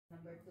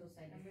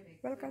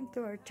Welcome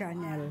to our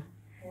channel,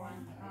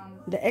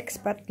 The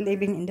Expat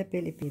Living in the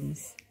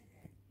Philippines.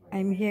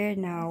 I'm here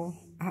now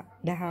at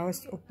the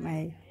house of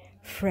my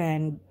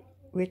friend,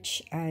 which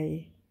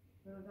I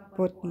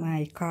put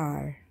my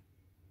car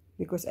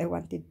because I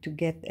wanted to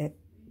get it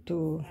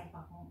to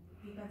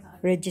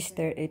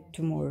register it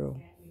tomorrow.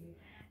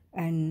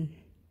 And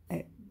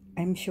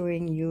I'm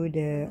showing you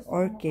the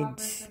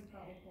orchids,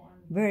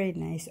 very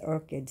nice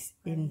orchids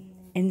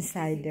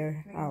inside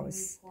their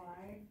house.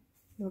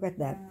 Look at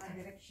that.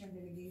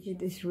 It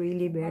is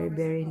really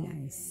very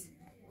nice.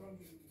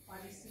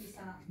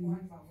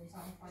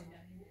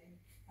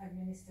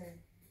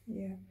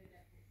 Yeah.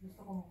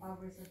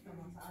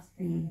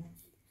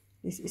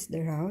 This is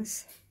their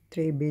house.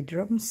 3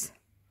 bedrooms.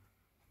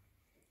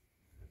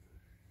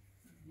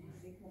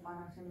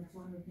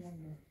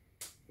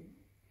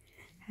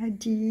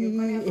 Haji.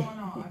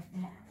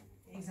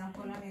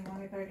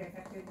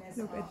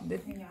 Look at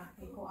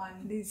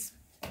this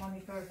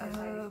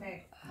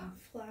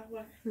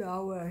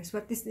flowers.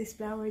 What is this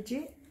flower,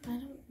 G?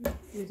 I don't know.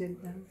 You don't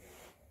know.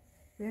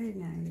 Very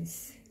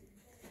nice.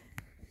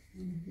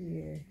 And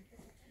here,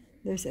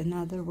 there's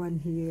another one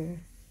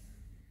here.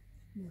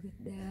 Look at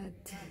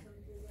that.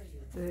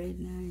 Very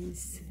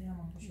nice.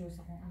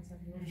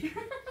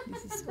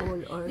 This is all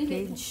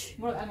orchids.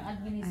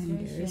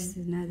 And there's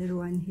another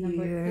one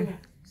here.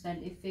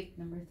 Side effect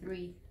number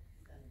 3.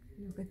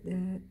 Look at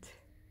that.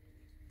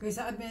 Kaya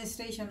sa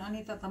administration,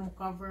 anita tamo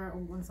cover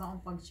o unsa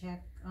ang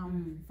pag-check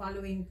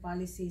following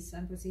policies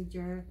and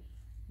procedure.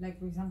 Like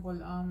for example,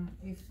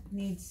 if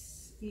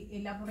needs,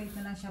 elaborate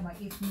na lang siya ba,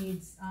 if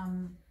needs,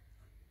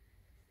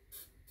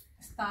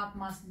 staff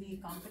must be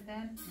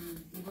competent.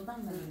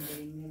 Ibutang na lang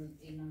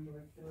in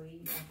number 3.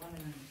 Ako na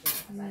lang siya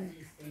sa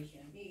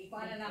administration.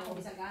 Ikuha na ako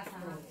sa gasa.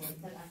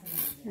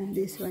 And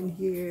this one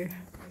here.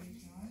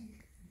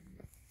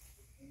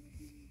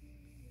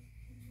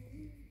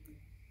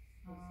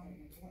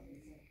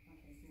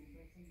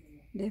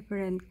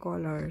 Different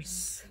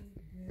colors.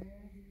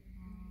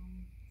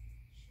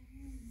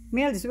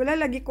 Mills, wala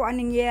lagi ko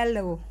aning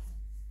yellow.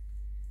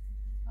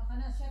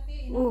 Kana siya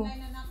ti inulay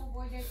na nako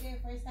border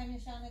ti first time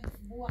siya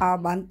nagbuwak.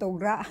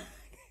 Bantog ra.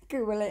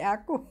 Kay walay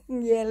ako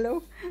ng yellow.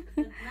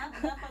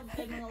 Napag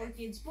kay mga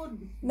orchids pod.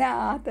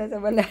 Na ta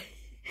sa balay.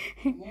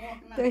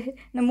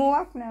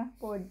 Namuwak na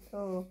pod.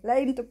 Oh,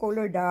 lain to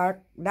color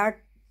dark.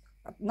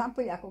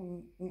 Napoy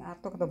akong ng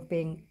ato katong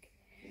pink.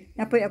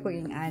 Napoy ako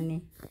yung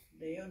ani.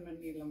 Dayon man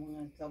nila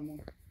mga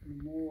kamot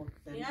muwak.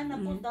 Yan na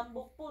pod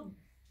dambok pod.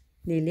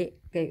 Dili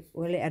kay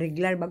wala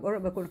regular bag oro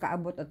ba ko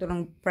nakaabot ato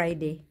ng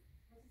Friday.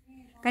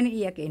 Kani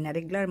iya kay na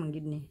regular man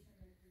gid ni.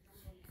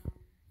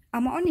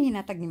 Amaon ni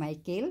hinatag ni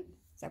Michael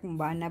sa akong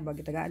bana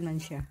bag tagaan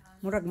man siya.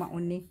 Murag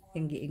maon ni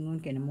yang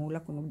giingon kay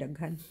namula kunog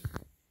daghan.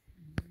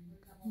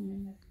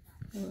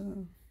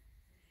 Oh,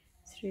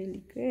 it's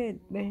really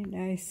good, very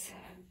nice.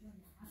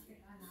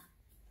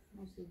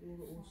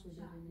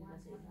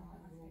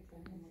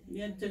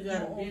 Yan sa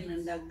garden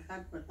ang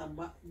daghan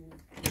pataba mo.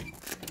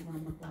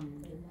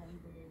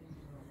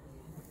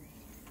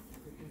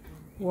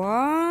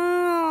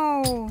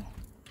 Wow!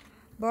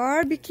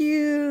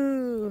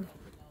 Barbecue!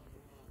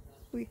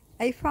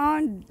 I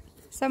found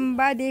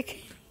somebody.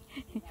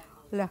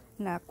 Wala,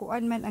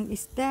 nakuan man ang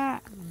isda.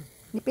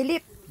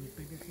 Nipilit.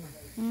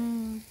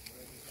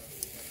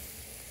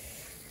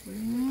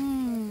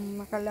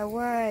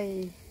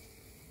 Makalaway.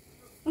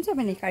 Unsa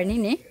man ni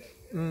karni ni?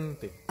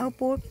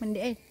 Pork man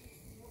di ay.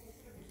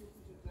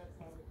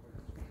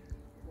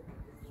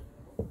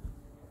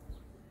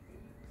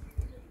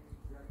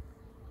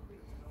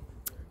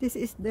 This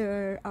is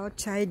their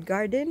outside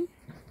garden.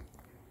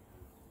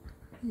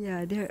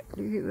 Yeah,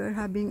 we were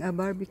having a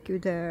barbecue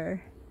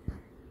there.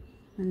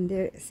 And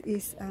there's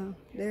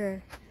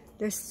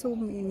so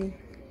many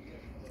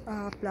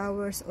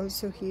flowers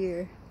also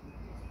here.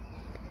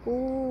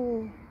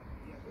 Oh,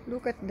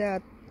 look at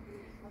that.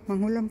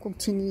 Manghulam kog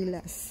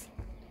chinilas.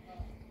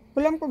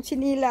 Hulam kog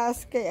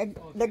chinilas kay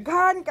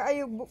daghan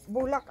kaayo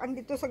bulak ang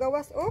dito sa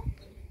gawas. Oh,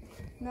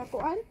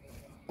 nakuan.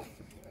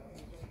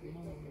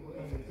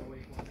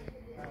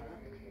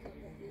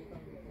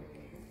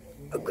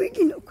 Agoy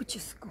ginoo ko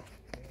Diyos ko.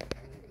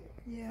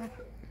 Yeah.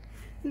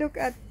 Look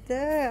at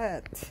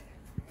that.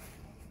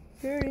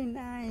 Very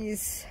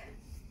nice.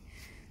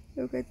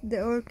 Look at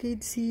the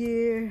orchids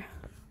here.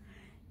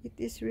 It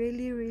is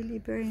really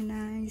very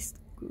nice.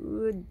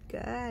 Good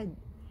God.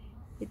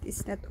 It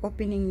is not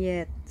opening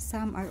yet.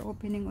 Some are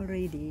opening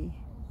already.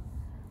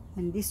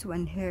 And this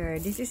one here.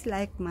 This is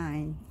like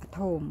mine at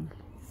home.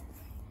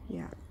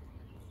 Yeah.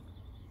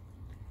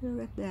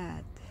 Look at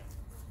that.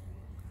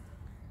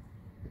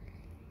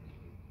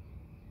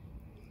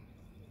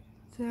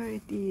 There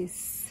it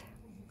is.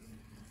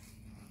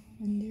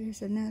 And there's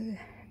another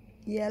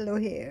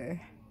yellow here.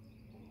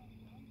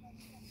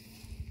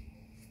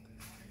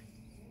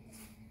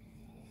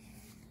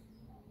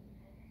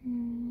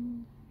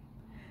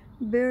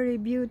 Very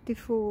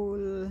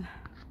beautiful.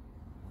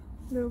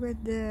 Look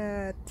at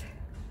that.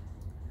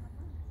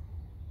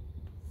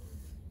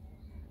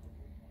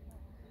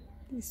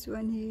 This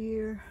one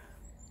here.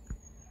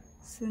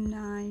 So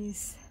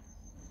nice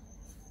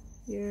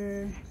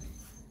here.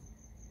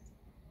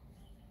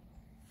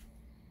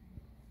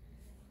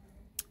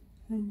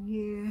 And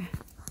here,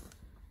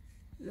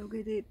 look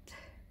at it.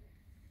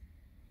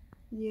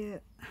 Yeah,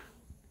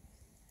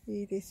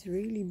 it is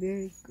really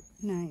very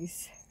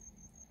nice.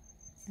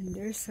 And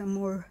there's some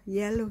more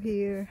yellow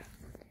here.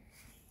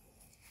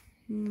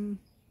 And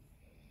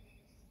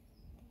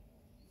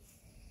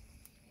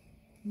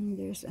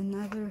there's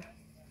another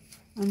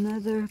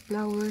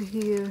flower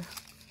here.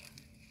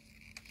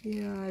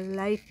 Yeah,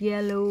 light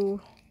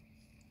yellow.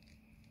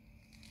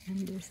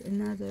 And there's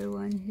another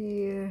one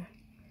here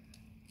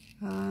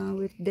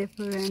with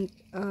different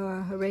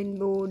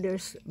rainbow.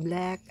 There's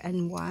black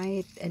and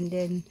white, and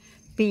then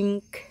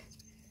pink.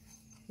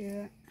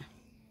 Yeah.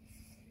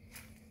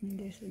 And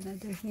there's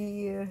another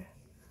here.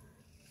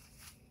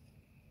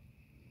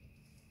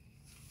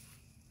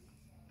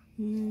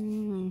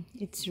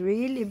 It's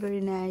really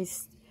very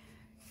nice.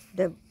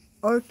 The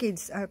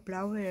orchids are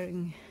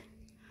flowering.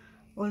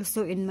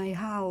 Also in my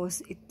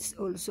house, it's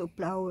also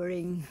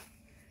flowering.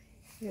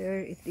 Here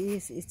it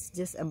is. It's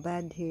just a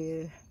bud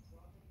here.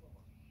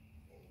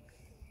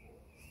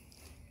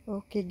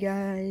 Okay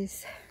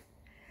guys,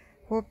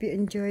 hope you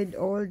enjoyed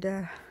all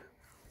the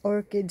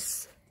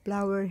orchids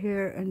flower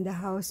here in the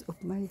house of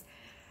my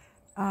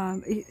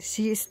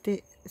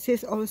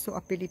she's also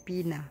a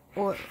Filipina,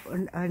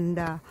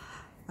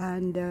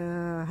 and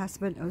the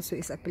husband also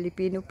is a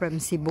Filipino from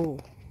Cebu.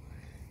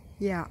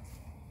 Yeah,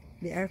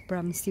 they are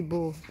from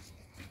Cebu.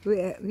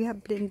 We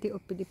have plenty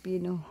of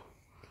Filipino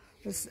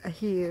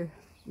here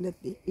that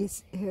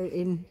is here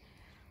in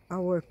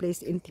our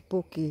place in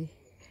Tipuki.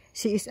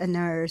 She is a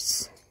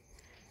nurse,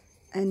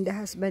 and the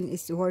husband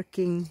is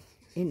working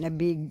in a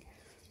big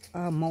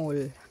mall.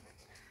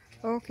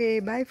 Okay,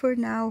 bye for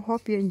now.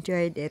 Hope you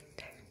enjoyed it.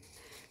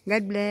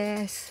 God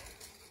bless.